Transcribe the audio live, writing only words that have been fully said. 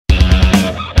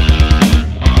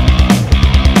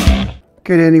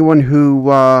Okay, anyone who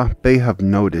may have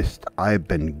noticed, I've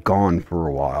been gone for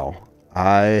a while.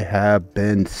 I have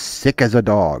been sick as a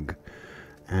dog,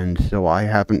 and so I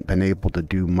haven't been able to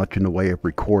do much in the way of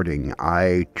recording.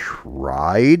 I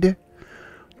tried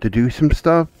to do some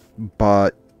stuff,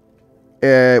 but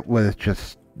it was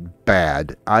just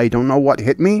bad. I don't know what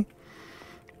hit me,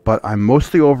 but I'm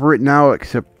mostly over it now,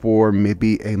 except for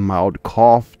maybe a mild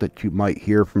cough that you might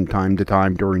hear from time to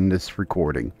time during this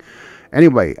recording.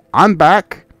 Anyway, I'm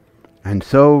back. And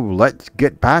so, let's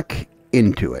get back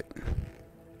into it.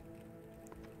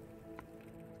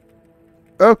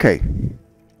 Okay.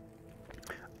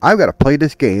 I've got to play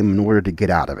this game in order to get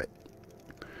out of it.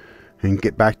 And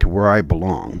get back to where I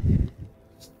belong.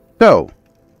 So,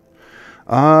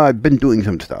 I've been doing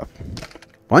some stuff.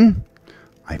 One,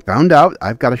 I found out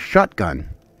I've got a shotgun.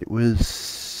 It was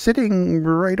sitting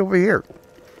right over here.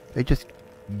 They just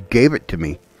gave it to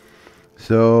me.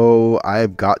 So,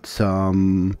 I've got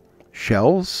some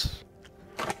shells.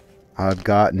 I've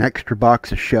got an extra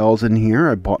box of shells in here.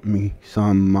 I bought me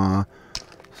some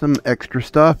extra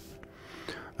stuff.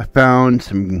 I found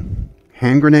some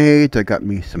hand grenades. I got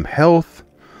me some health.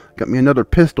 Got me another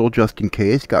pistol just in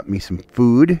case. Got me some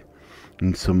food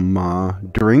and some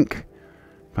drink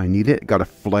if I need it. Got a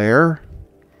flare.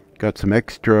 Got some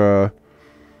extra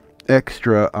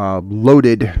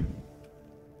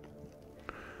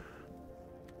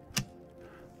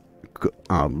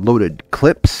loaded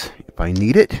clips if I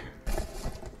need it.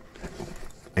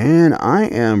 And I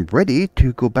am ready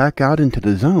to go back out into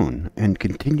the zone and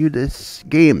continue this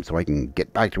game so I can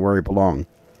get back to where I belong.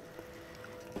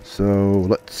 So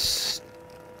let's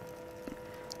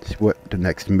see what the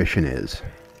next mission is.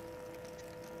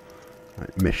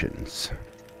 Alright, missions.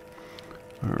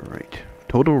 Alright.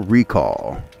 Total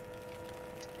recall.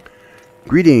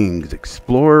 Greetings,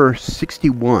 Explorer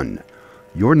 61.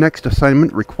 Your next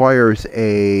assignment requires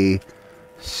a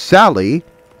Sally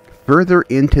further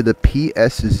into the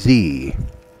PSZ.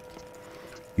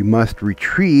 You must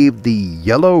retrieve the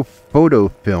yellow photo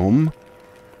film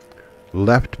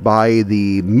left by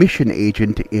the mission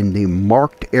agent in the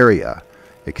marked area.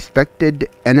 Expected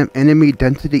enemy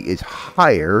density is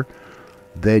higher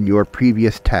than your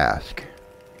previous task.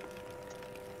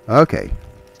 Okay.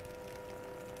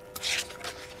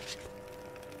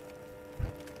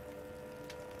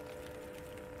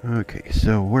 Okay,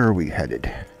 so where are we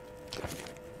headed?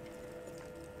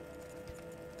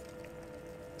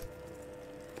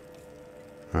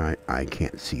 Alright, I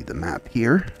can't see the map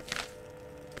here.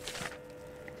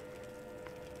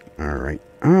 Alright.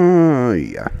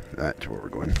 Yeah, that's where we're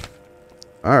going.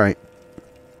 Alright.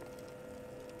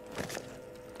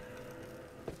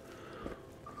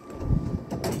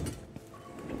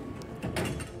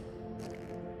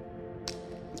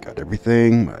 Got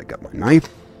everything. I got my knife.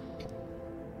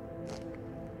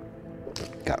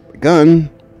 Got my gun.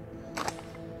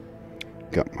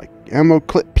 Got my ammo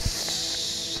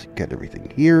clips. Got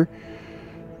everything here.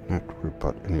 Not to worry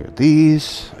about any of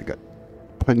these. I got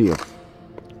plenty of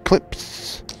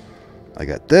clips. I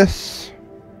got this.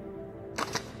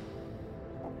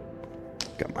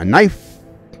 Got my knife.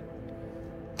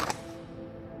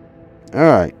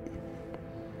 Alright.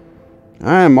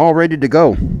 I'm all ready to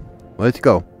go. Let's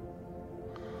go.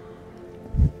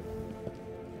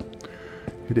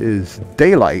 It is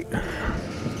daylight.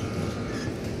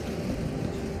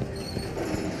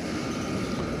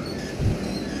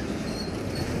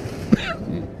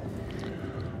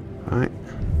 Alright.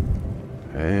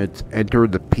 Let's enter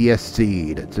the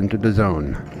PSC. Let's enter the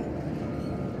zone.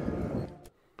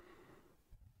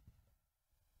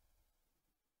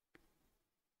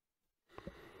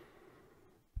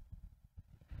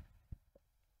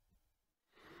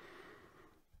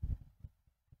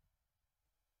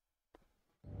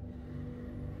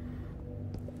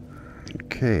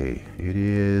 Okay, it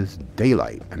is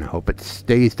daylight, and I hope it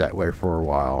stays that way for a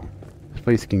while. This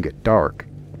place can get dark.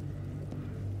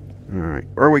 Alright,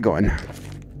 where are we going?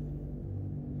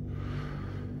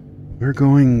 We're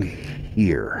going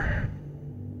here.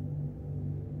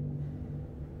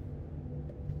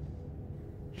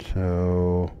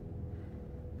 So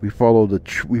we follow the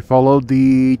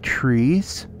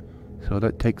trees. So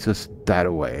that takes us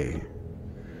that way.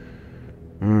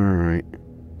 Alright.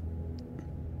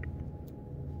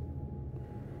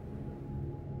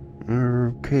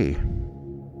 Okay.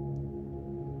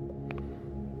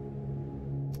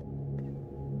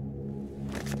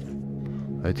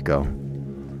 Let's go.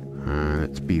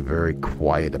 Let's be very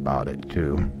quiet about it,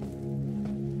 too.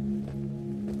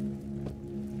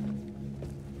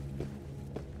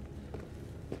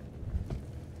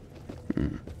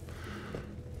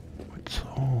 What's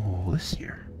all this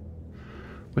here?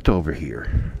 What's over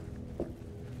here?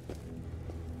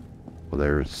 Well,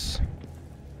 there's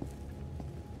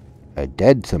a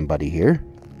dead somebody here.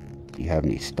 Do you have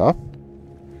any stuff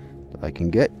that I can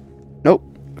get? Nope.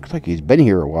 Looks like he's been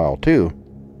here a while, too.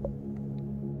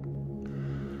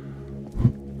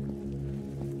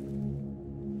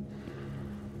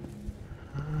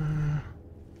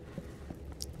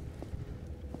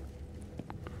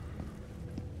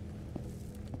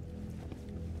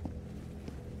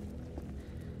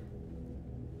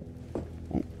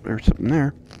 Oh, there's something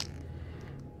there.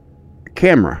 A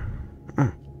camera.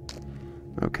 Oh.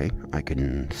 Okay, I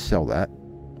can sell that.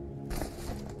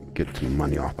 Get some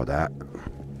money off of that.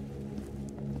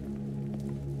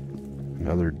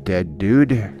 Another dead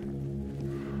dude.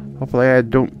 Hopefully I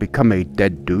don't become a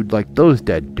dead dude like those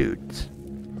dead dudes.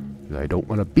 I don't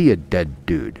want to be a dead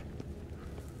dude.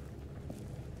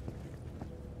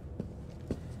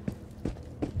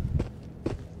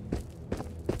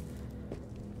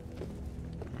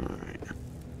 Alright.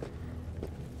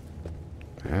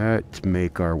 Let's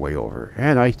make our way over.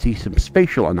 And I see some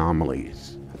spatial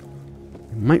anomalies.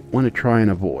 Might want to try and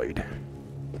avoid.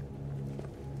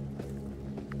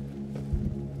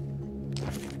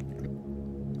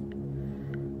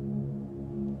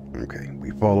 Okay,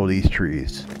 we follow these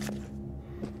trees.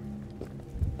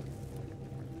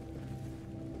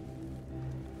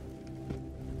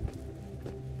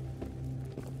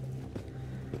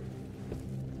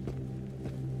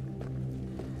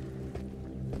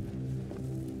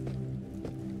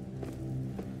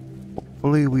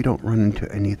 Hopefully we don't run into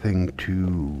anything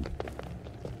too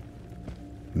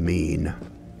mean.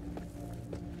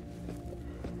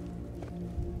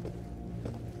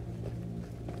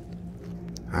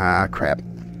 Ah, crap.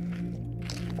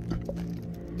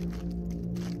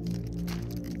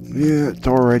 Yeah, it's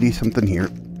already something here.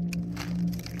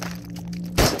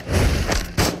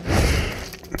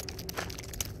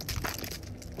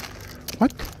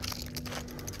 What?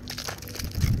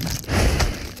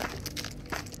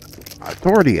 It's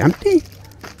already empty?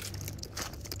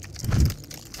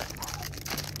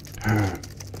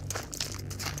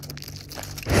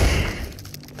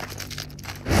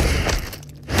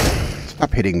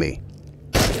 Stop hitting me.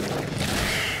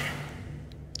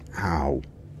 Ow.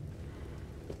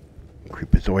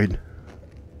 Creepazoid.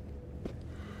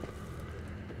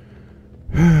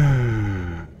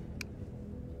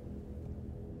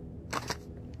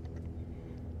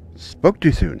 Spoke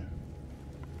too soon.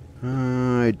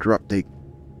 I dropped a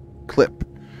clip.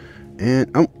 And,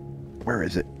 oh, where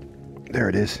is it? There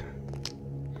it is.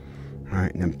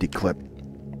 Alright, an empty clip.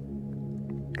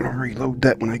 I'll reload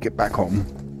that when I get back home.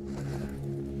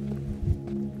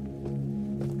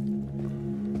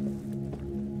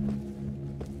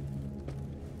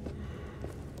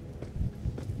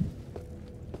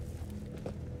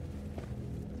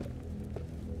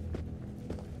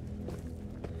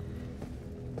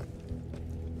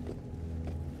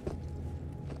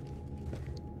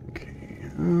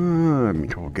 I'm having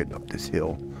trouble getting up this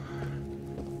hill.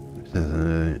 This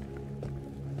is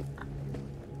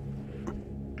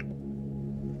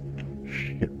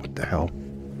shit, what the hell?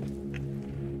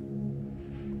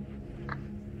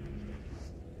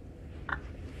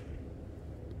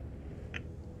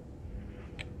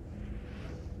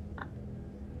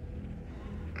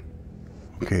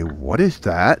 Okay, what is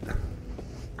that?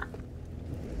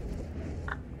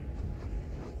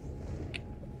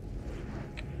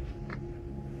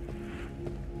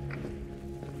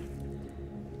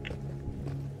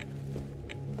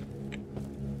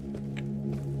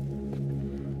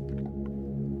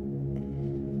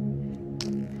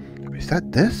 Is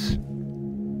that this?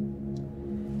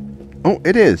 Oh,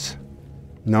 it is.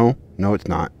 No, no, it's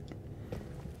not.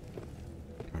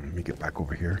 Let me get back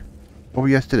over here. Oh,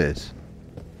 yes, it is.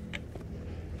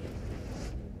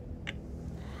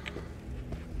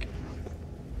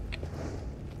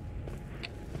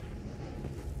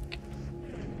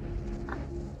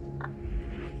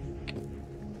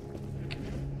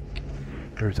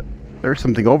 There's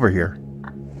something over here.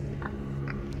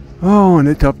 Oh, and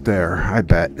it's up there, I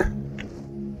bet.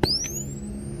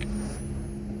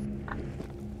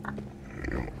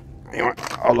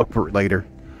 I'll look for it later.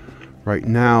 Right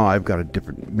now, I've got a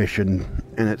different mission,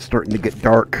 and it's starting to get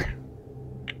dark.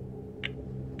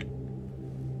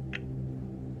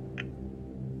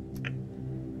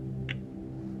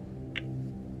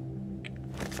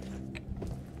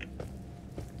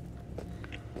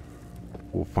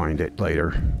 We'll find it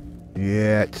later.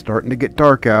 Yeah, it's starting to get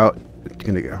dark out. It's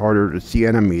going to get harder to see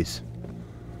enemies.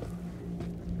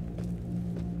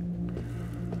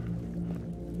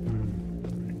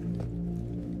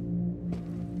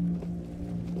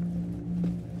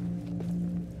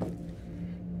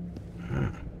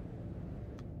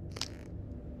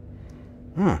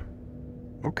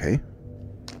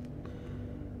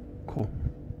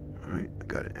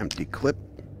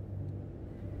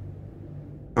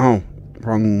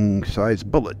 Wrong size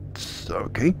bullets.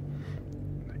 Okay.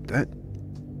 Like that.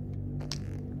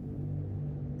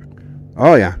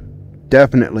 Oh yeah.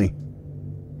 Definitely.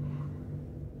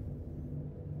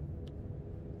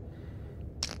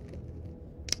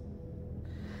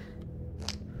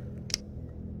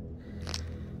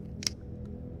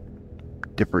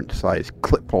 Different size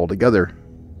clip altogether.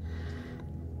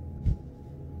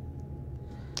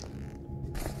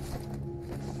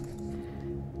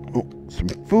 Oh, some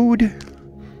food.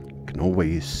 Can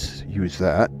always use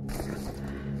that.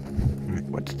 Right,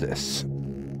 what's this?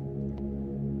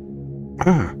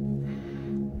 Ah,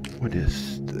 what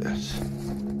is this?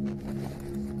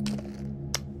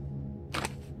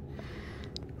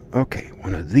 Okay,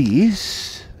 one of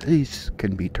these. These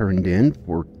can be turned in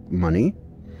for money.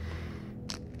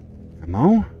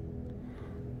 Ammo.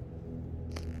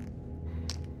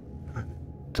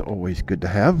 It's always good to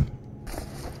have.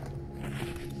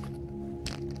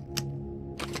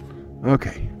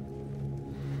 Okay.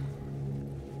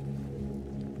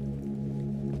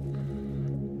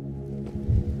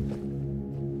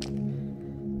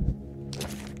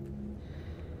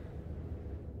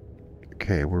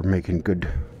 Okay, we're making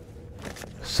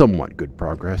somewhat good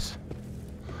progress.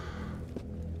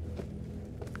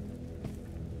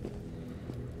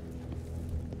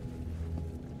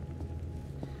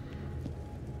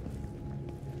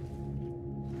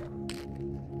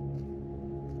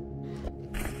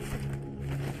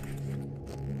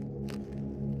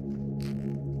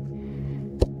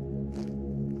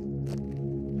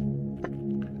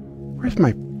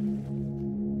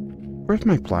 Where's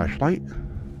my flashlight?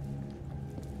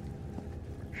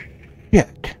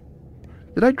 Shit.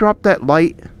 Did I drop that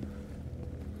light?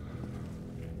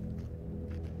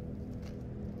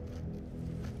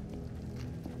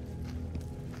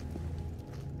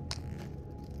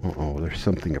 Uh-oh, there's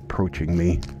something approaching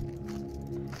me.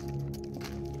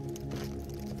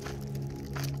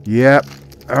 Yep.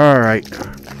 Alright.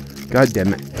 God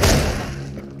damn it.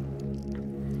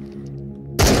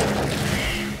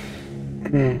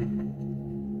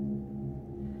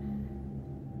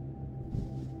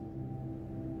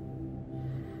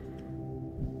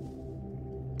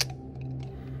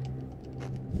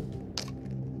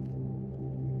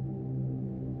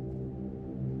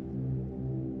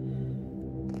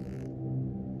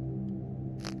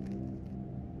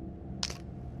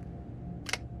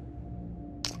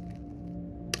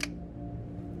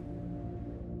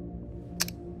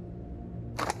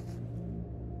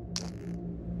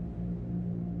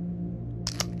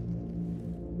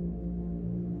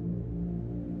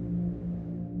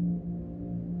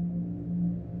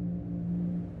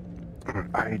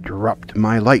 I dropped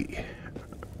my light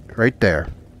right there.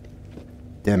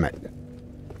 Damn it.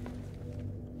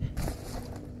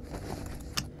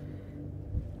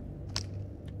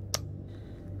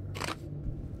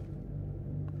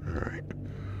 Alright.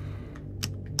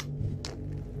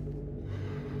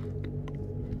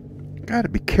 Gotta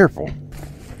be careful.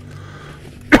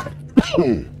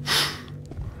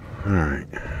 Alright.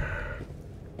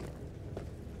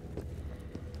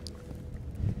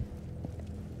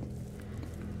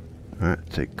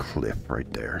 That's a cliff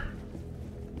right there.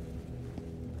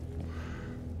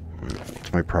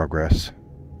 What's my progress?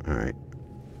 Alright.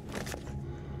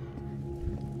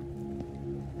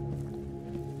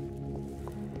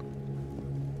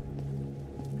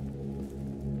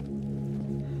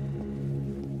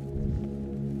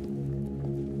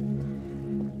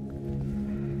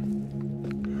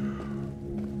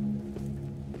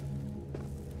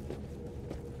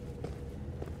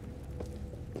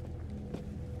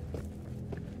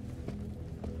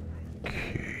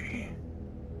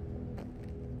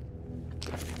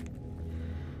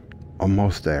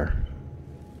 Almost there.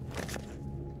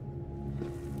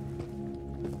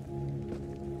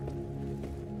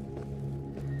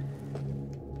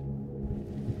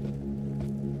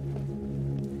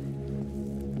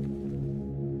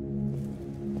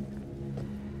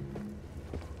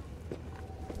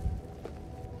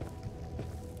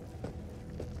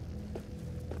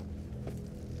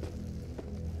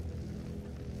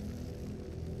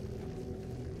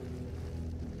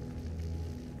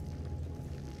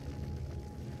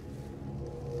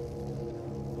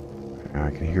 I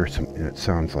can hear some, it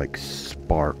sounds like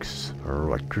sparks or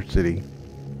electricity.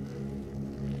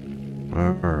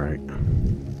 Alright.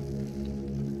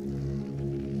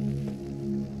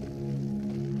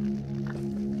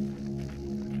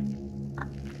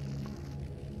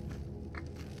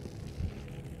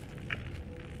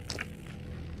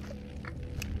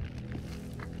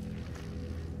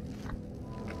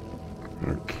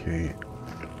 Okay.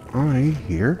 I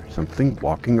hear something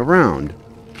walking around.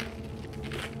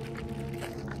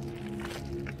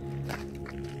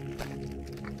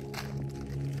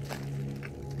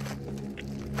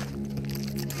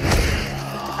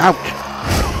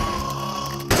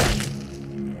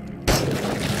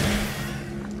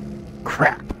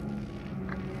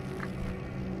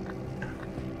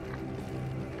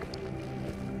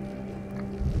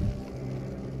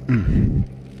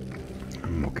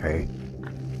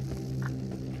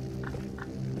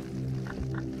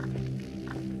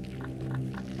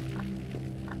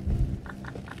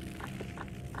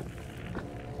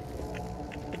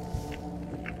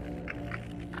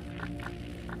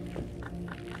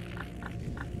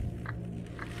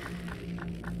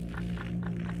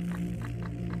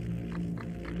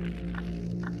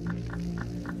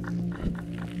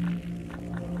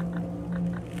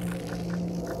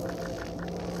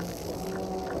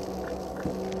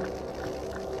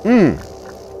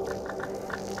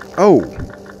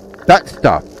 That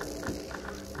stuff.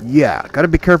 Yeah, gotta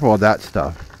be careful of that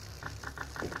stuff.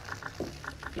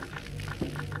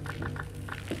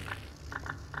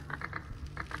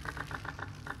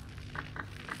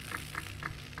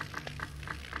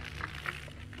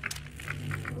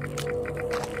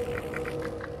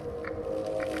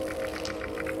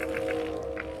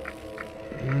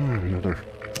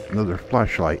 Another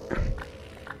flashlight.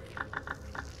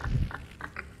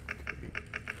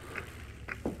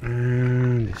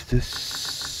 And is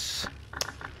this...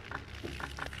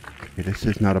 Okay, this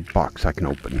is not a box I can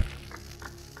open.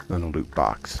 Not a loot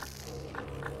box.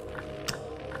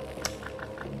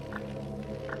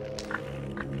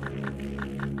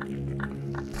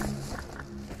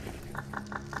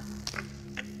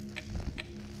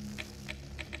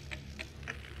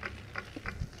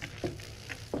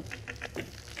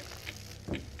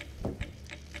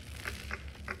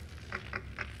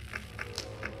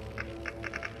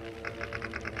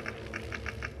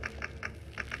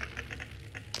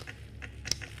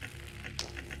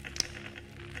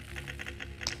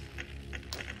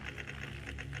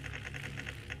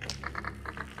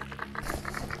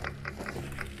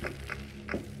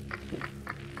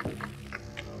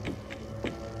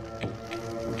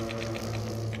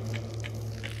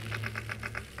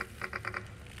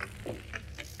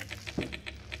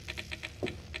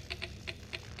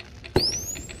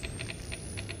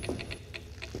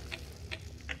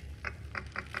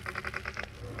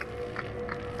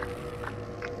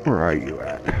 Where are you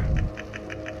at?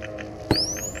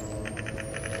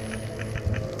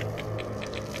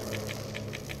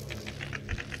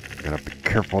 Gotta be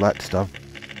careful of that stuff.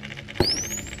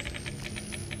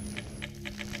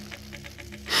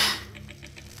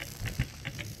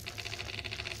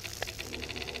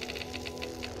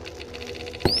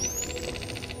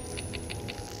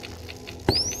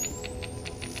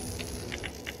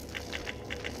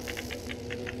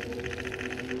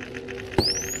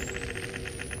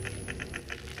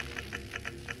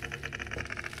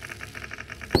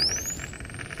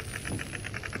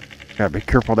 Gotta be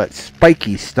careful of that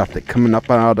spiky stuff that's coming up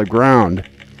out of the ground.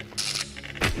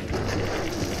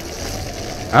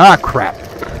 Ah, crap.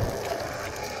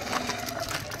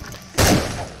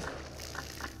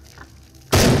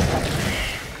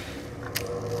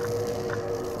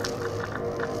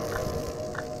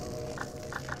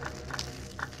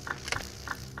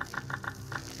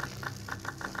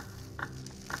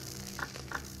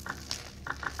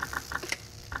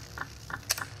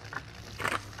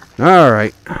 All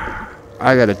right.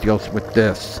 I gotta deal with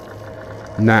this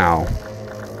now,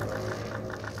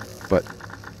 but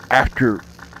after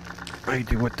I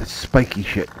deal with the spiky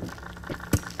shit.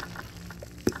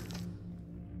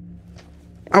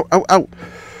 Ow, ow, ow.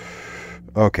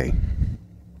 Okay.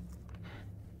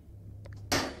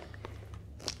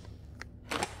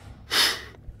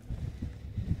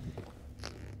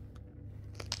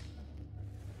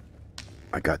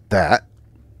 I got that.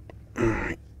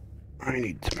 I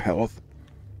need some health.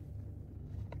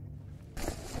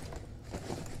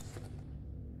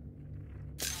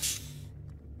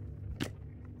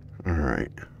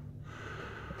 Alright.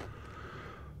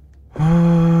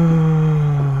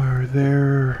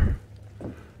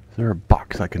 Is there a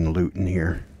box I can loot in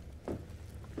here?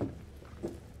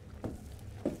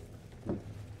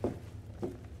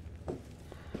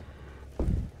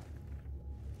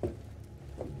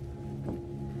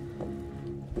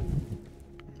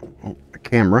 Oh, a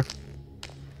camera.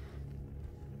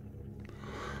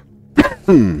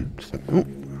 Oh,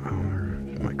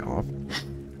 there's my cough.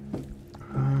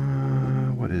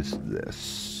 What is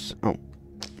this? Oh.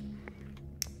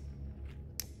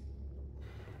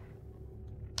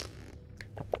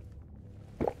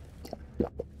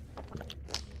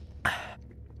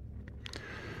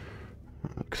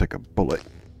 Looks like a bullet.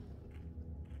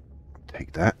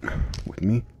 Take that with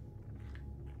me.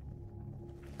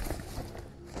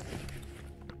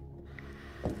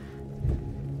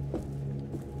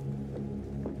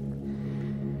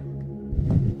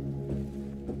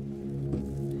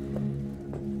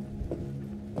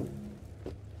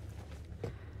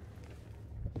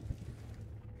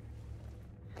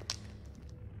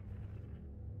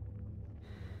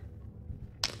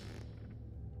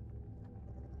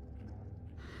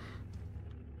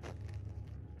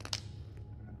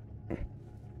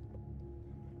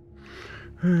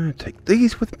 Take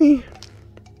these with me.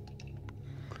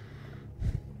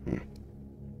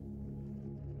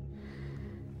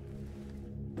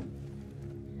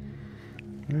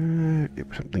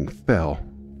 If something fell.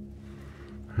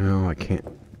 No, I can't.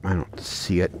 I don't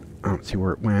see it. I don't see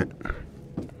where it went.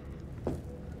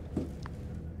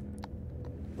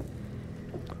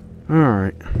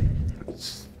 Alright.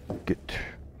 Let's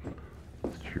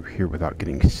here without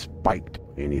getting spiked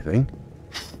by anything.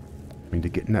 I need to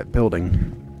get in that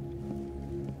building.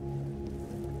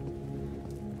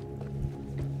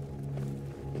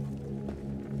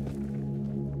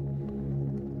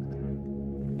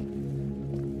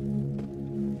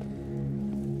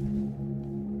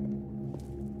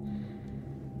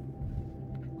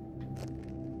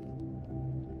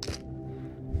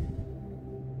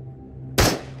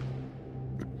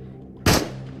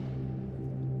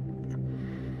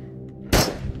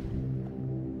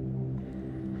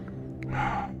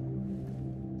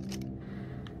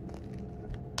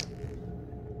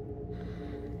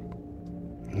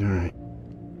 Alright.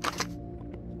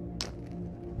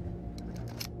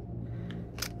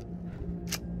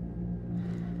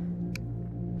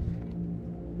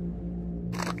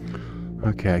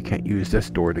 Okay, I can't use this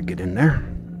door to get in there.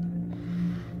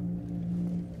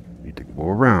 Need to go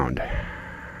around.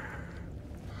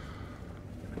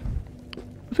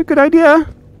 That's a good idea.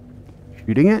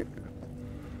 Shooting it?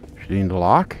 Shooting the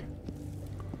lock?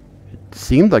 It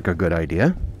seemed like a good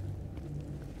idea.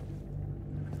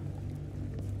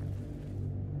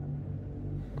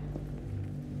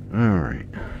 Alright.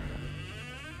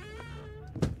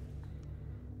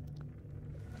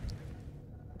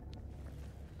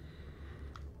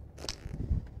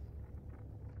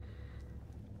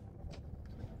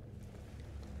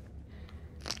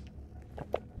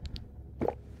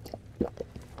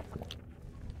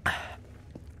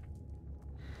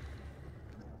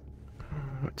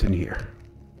 What's in here?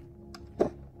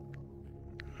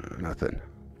 Nothing.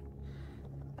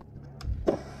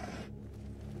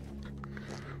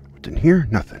 What's in here?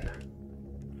 Nothing.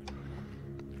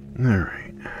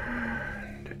 Alright.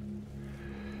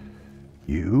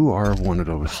 You are one of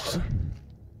those.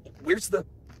 Where's the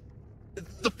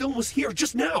film was here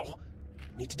just now.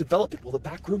 Need to develop it while the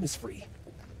back room is free.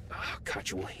 Oh,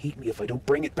 Katja will hate me if I don't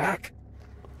bring it back.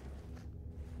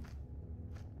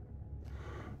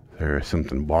 There's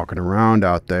something walking around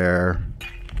out there.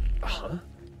 Huh?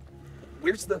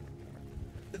 Where's the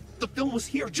film was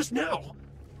here just now.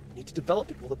 Need to develop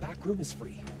it while the back room is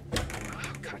free.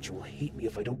 Oh, Katja will hate me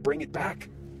if I don't bring it back.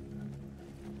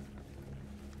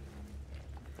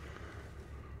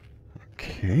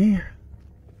 Okay.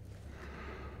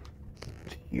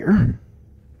 It's here.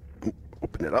 Oh,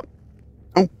 open it up.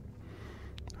 Oh.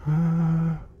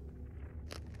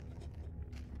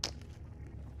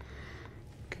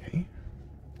 Okay.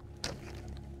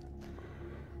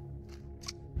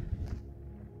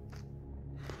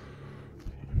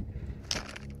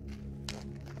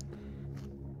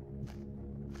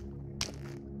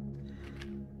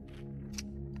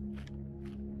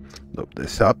 Load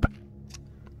this up.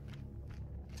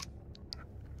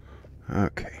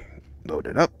 Okay, load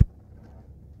it up.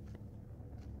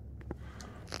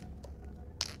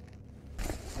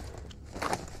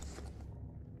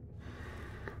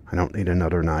 I don't need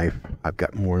another knife. I've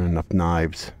got more than enough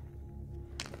knives.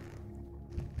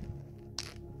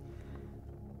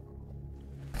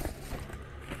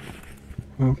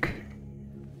 Okay.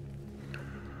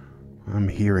 I'm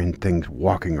hearing things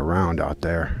walking around out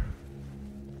there.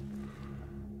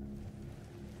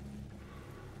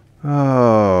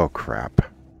 Oh, crap.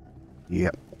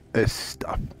 Yep, this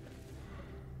stuff.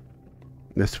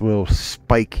 This will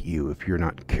spike you if you're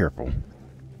not careful.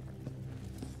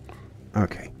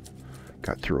 Okay,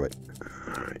 got through it.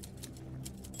 All right.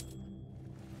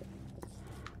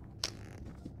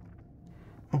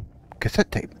 Oh,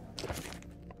 cassette tape.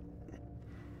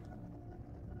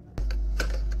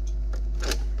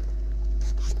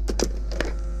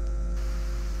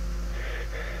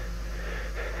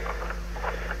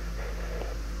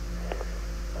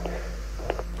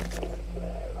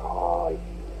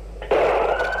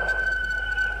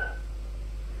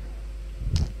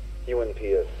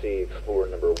 UNPSC Explorer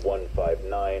number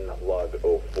 159, log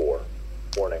 04.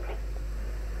 Warning.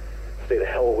 Stay the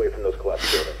hell away from those collapsed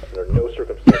buildings. Under no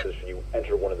circumstances should you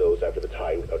enter one of those after the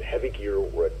tide without heavy gear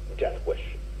or a death wish.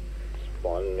 It's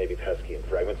fun, maybe pesky, and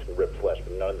fragments can rip flesh,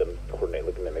 but none of them coordinate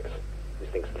like mimics. These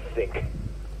things think.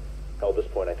 Hell, at this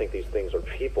point, I think these things are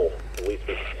people. At least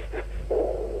we...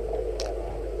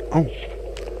 Oh.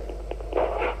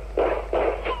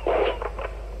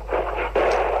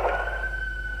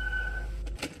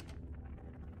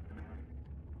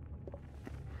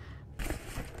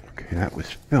 That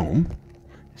was film.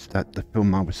 Is that the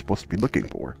film I was supposed to be looking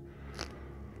for?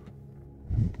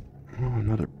 Oh,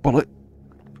 another bullet.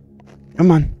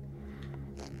 Come on.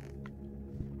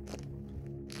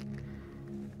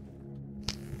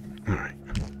 All right.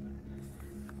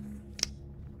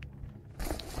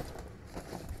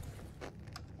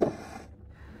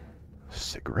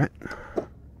 Cigarette.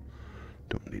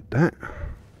 Don't need that.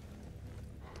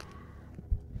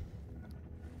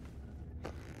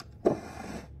 Alright.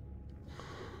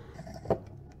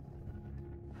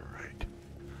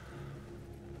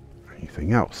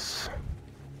 Anything else?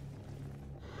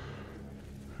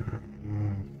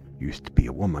 Used to be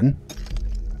a woman.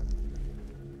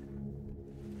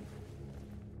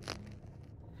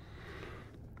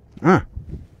 Ah,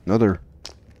 another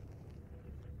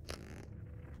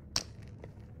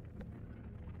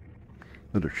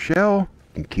shell.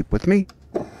 You can keep with me.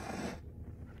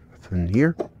 Nothing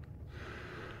here.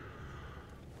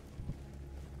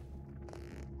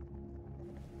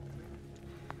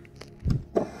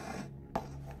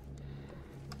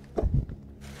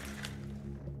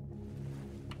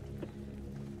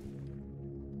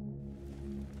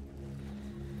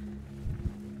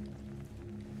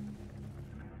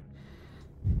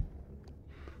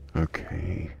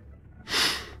 Okay.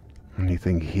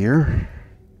 Anything here?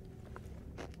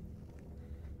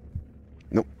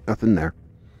 Nope, nothing there.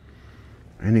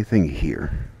 Anything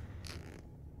here?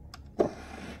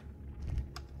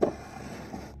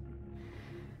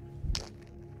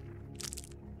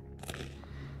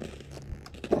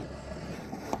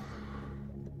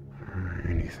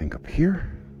 Anything up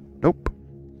here? Nope.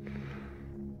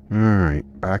 Alright,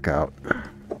 back out.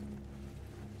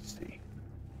 Let's see.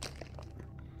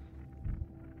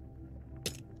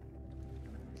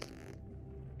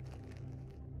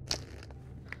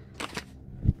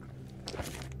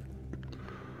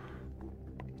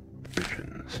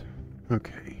 Visions.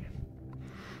 Okay.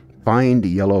 Find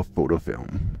yellow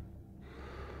photofilm.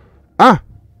 Ah!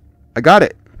 I got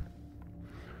it!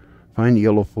 Find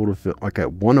yellow photofilm. Like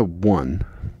at 1 of 1.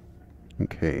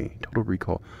 Okay. Total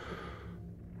recall.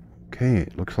 Okay,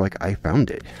 it looks like I found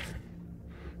it.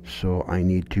 So I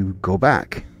need to go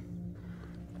back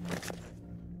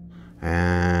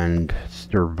and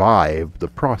survive the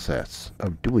process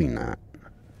of doing that.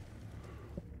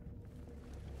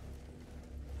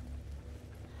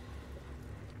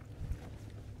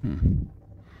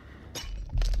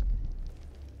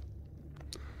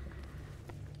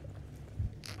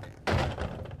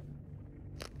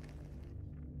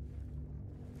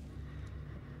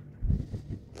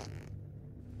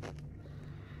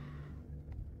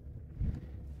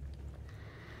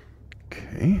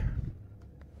 Okay.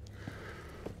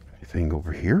 Anything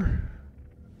over here?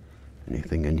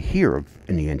 Anything in here of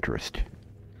any interest?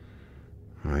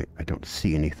 Alright, I don't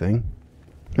see anything.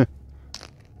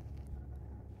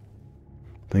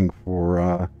 Thing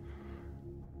for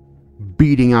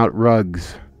beating out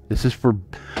rugs. This is for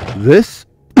this.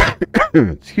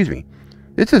 Excuse me.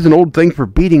 This is an old thing for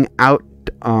beating out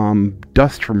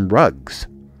dust from rugs.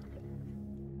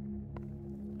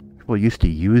 People used to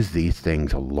use these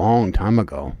things a long time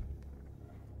ago.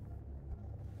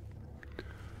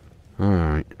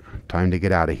 Alright, time to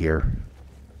get out of here.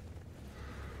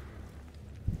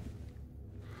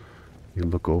 You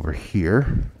look over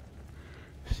here.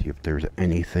 See if there's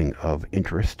anything of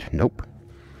interest. Nope.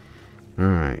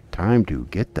 Alright, time to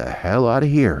get the hell out of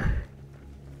here.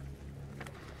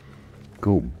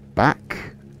 Go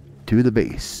back to the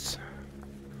base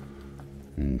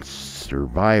and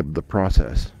survive the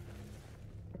process.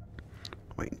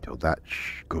 Wait until that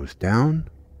goes down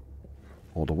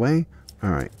all the way.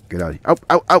 Alright, get out of here. Ow,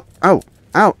 ow, ow, ow,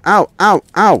 ow, ow, ow,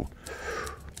 ow.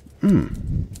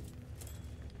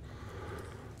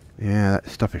 Yeah, that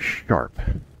stuff is sharp.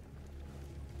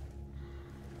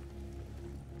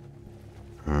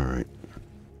 Alright.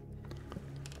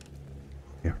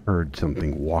 I heard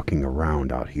something walking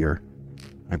around out here.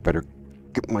 I better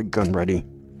get my gun ready.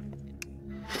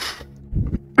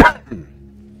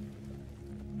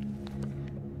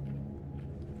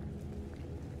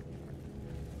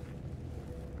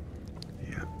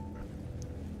 Yeah.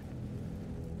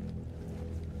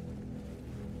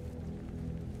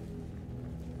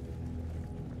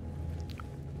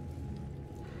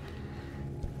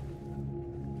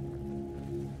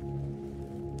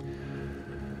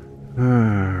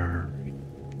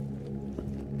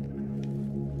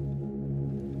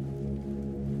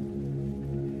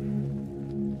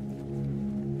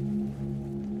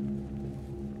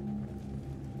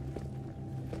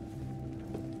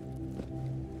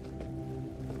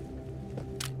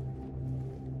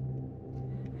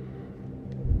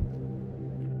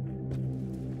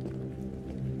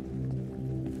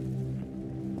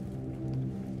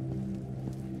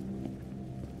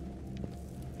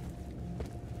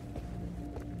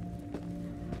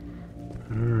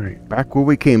 Alright, back where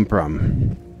we came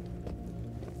from.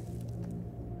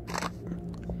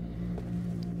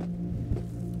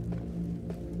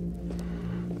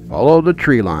 Follow the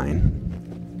tree line.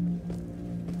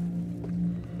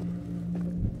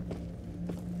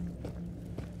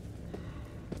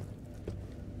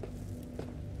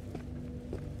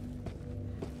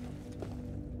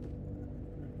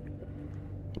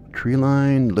 tree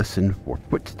line, listen for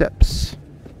footsteps.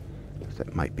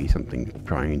 That might be something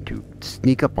trying to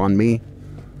sneak up on me.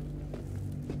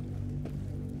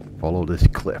 Follow this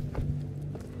cliff.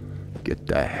 Get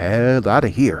the hell out of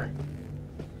here.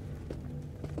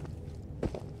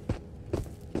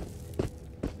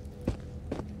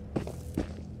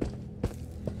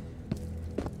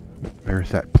 There's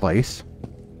that place.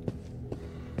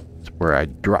 It's where I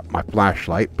dropped my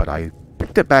flashlight, but I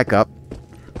picked it back up.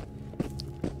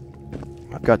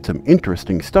 I've got some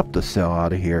interesting stuff to sell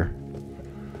out of here.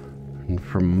 And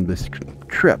from this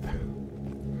trip.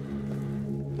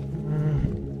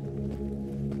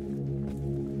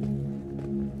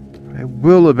 I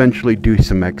will eventually do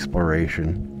some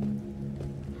exploration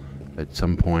at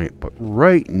some point, but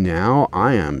right now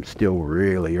I am still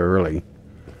really early.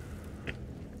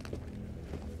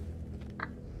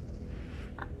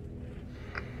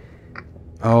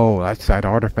 Oh, that's that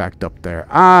artifact up there.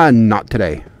 Ah, not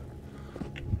today.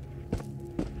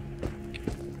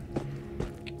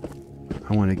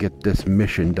 I want to get this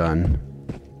mission done.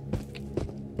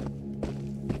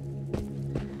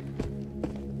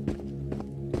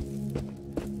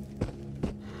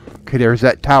 Okay, there's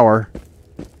that tower.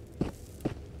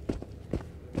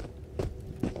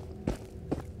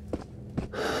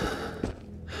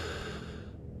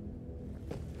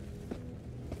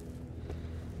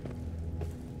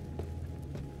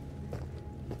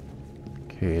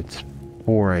 Okay, it's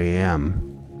 4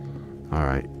 a.m.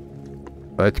 Alright.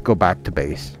 Let's go back to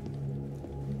base.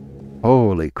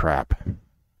 Holy crap.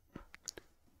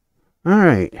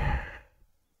 Alright.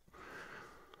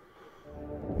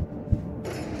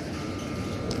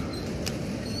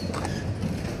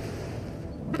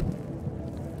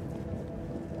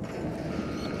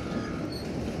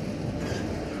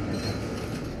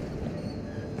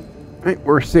 Alright,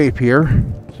 we're safe here.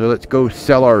 So let's go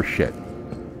sell our shit.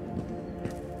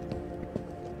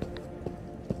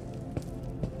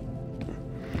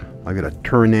 I gotta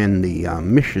turn in the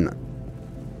mission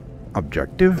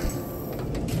objective.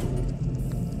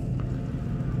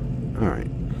 Alright.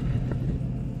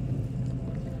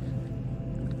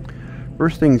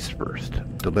 First things first,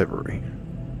 delivery.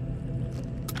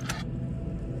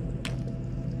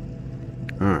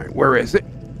 Alright, where is it?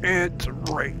 It's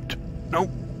right. Nope.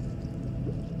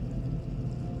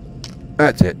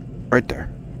 That's it. Right there.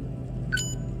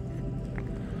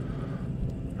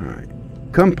 Alright.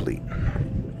 Complete.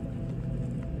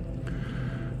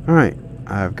 Alright,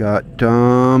 I've got,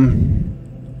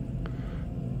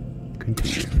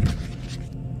 continue.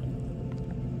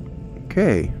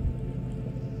 Okay.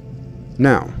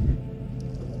 Now,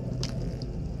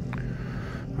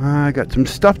 I got some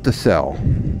stuff to sell.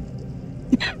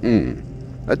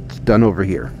 That's done over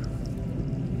here.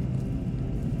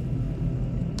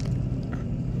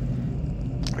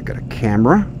 I got a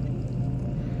camera.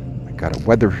 I got a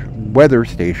weather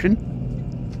station.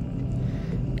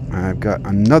 I've got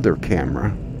another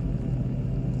camera.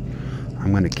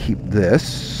 I'm going to keep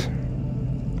this.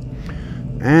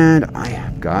 And I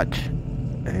have got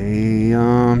a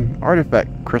artifact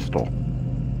crystal.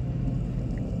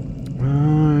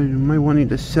 Am I wanting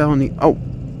to sell any? Oh,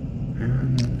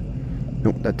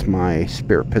 nope, that's my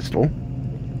spare pistol.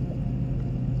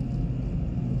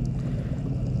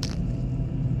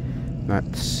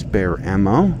 That's spare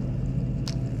ammo.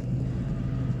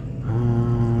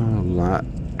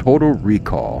 Total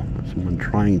recall. Someone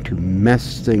trying to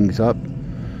mess things up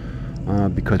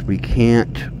because we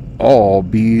can't all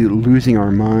be losing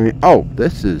our mind. Oh,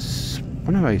 this is...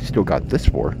 What have I still got this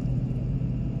for?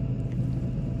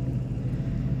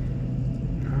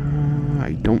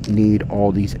 I don't need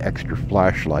all these extra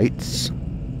flashlights.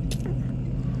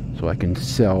 So I can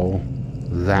sell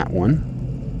that one.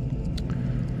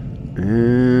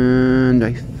 And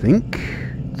I think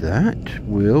that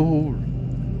will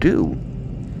do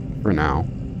for now.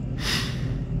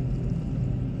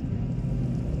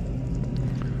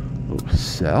 We'll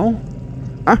sell.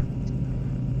 Ah,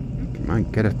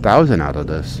 might get 1,000 out of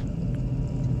this.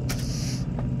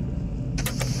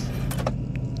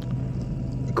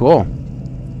 Cool.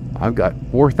 I've got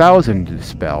 4,000 to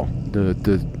spell.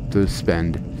 To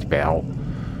spend.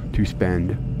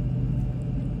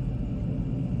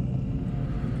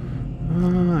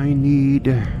 I need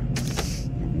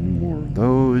more of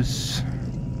those.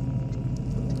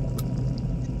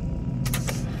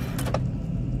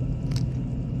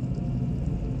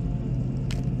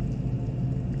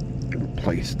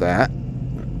 Replace that.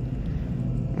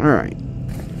 Alright.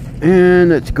 And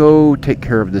let's go take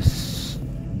care of this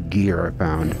gear I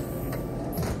found.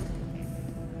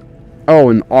 Oh,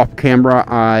 and off camera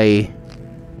I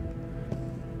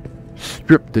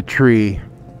stripped the tree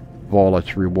of all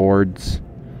its rewards.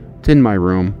 It's in my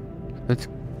room. Let's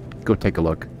go take a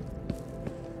look.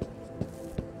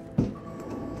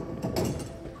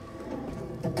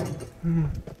 A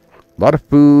lot of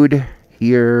food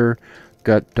here.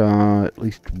 Got at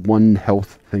least one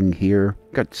health thing here.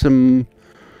 Got some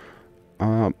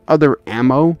other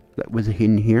ammo that was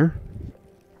in here.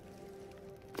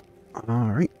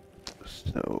 Alright.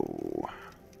 So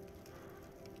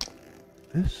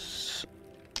this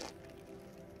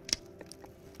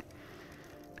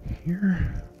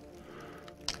here.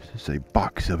 This is a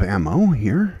box of ammo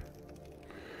here.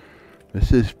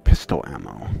 This is pistol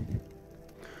ammo.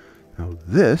 Now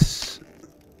this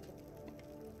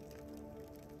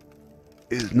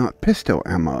is not pistol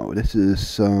ammo. This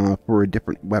is for a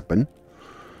different weapon.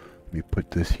 Let me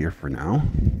put this here for now,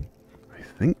 I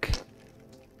think.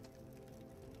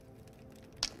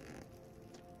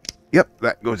 Yep,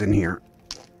 that goes in here.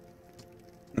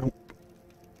 Nope.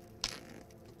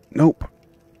 Nope.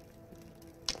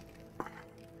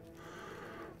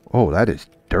 Oh, that is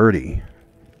dirty.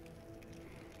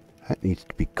 That needs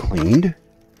to be cleaned.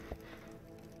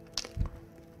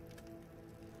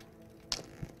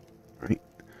 Right.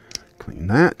 Clean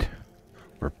that.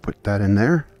 Or put that in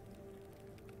there.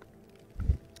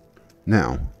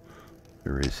 Now,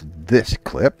 there is this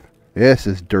clip. This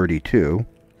is dirty too.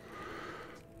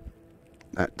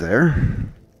 That there.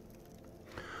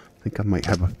 I think I might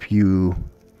have a few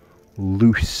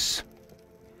loose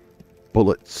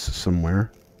bullets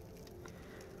somewhere.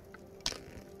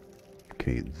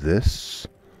 Okay, this.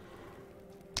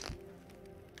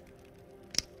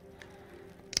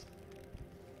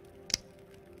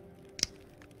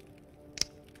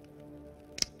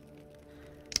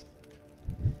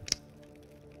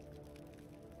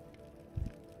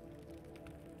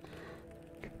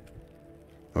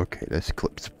 Okay, this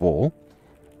clip's full.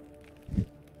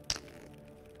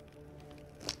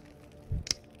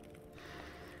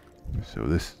 So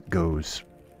this goes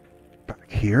back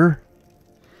here.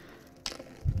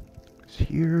 It's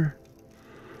here.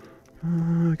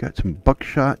 I got some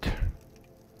buckshot.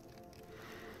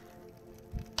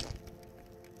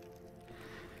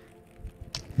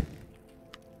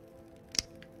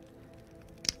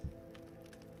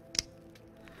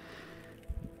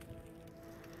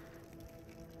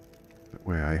 That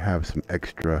way I have some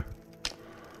extra.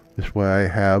 This way I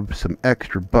have some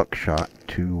extra buckshot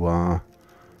to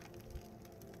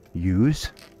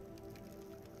use.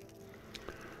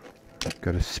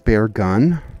 Got a spare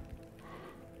gun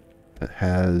that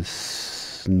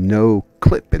has no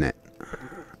clip in it.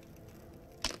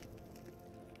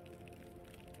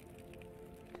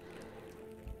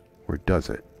 Or does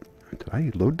it? Did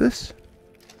I load this?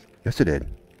 Yes, it did.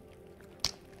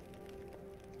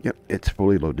 Yep, it's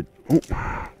fully loaded.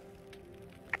 Oh.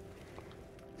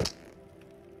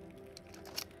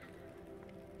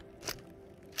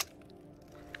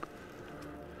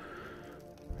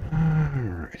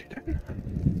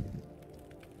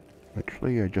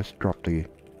 Actually, I just dropped the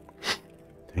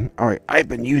thing. Alright, I've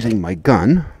been using my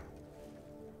gun.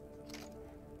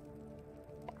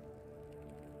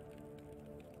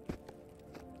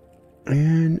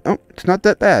 And, oh, it's not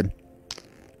that bad.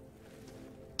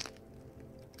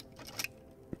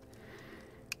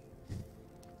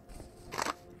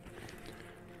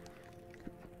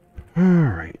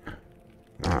 Alright.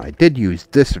 I did use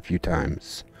this a few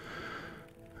times.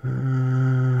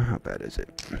 How bad is it?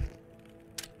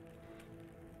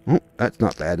 Oh, that's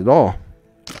not bad at all.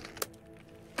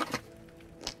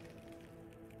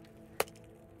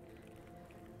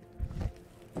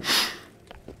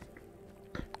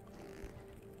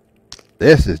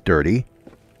 This is dirty.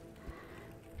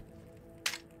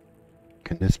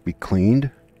 Can this be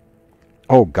cleaned?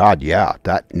 Oh God, yeah,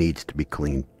 that needs to be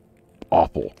cleaned.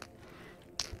 Awful.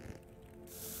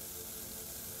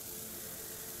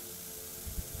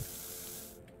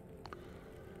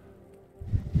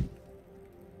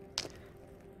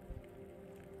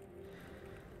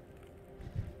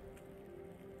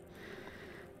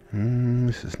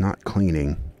 This is not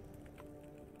cleaning.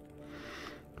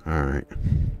 Alright.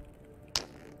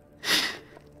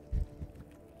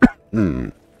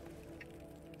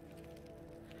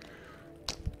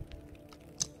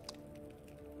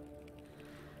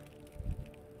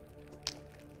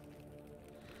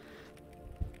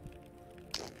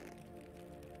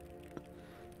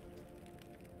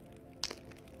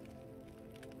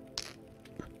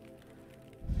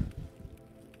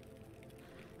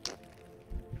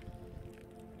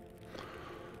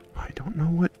 I don't know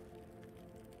what.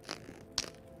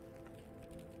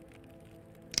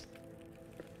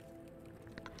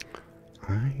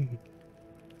 I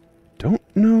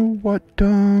don't know what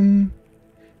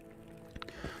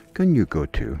gun you go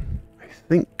to? I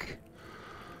think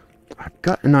I've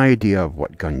got an idea of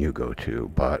what gun you go to,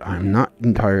 but I'm not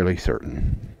entirely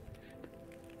certain.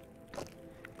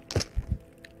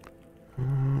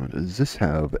 Does this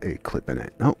have a clip in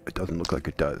it? No, it doesn't look like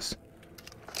it does.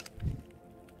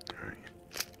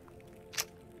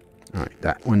 Alright,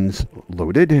 that one's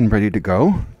loaded and ready to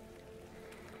go.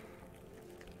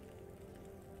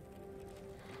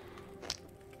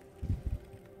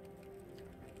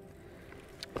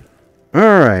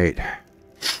 Alright.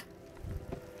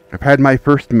 I've had my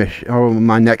first mission, or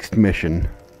my next mission.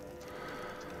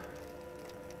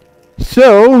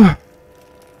 So,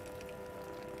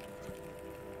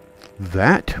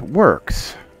 that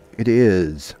works. It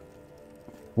is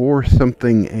 4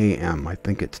 something a.m. I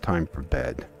think it's time for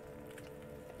bed.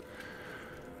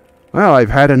 Well, I've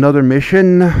had another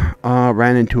mission.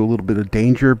 Ran into a little bit of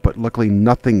danger, but luckily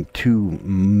nothing too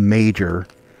major.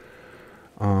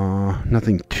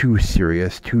 Nothing too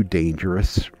serious, too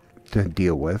dangerous to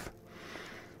deal with.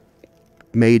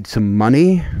 Made some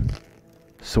money.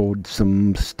 Sold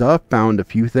some stuff. Found a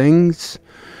few things.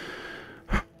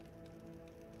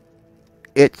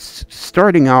 It's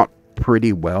starting out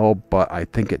pretty well, but I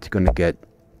think it's gonna get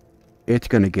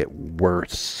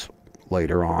worse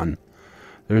later on.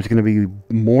 There's going to be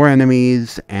more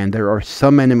enemies, and there are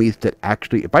some enemies that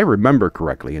actually, if I remember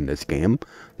correctly in this game,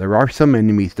 there are some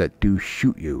enemies that do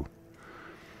shoot you.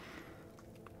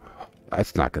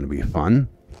 That's not going to be fun.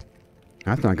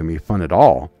 That's not going to be fun at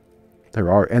all.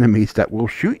 There are enemies that will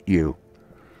shoot you.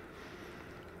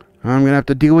 I'm going to have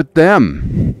to deal with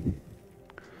them.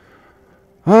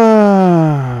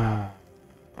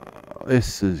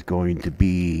 This is going to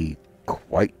be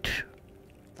quite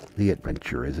the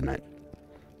adventure, isn't it?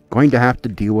 Going to have to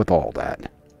deal with all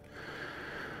that.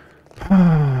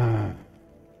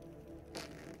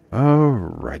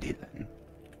 Alrighty then.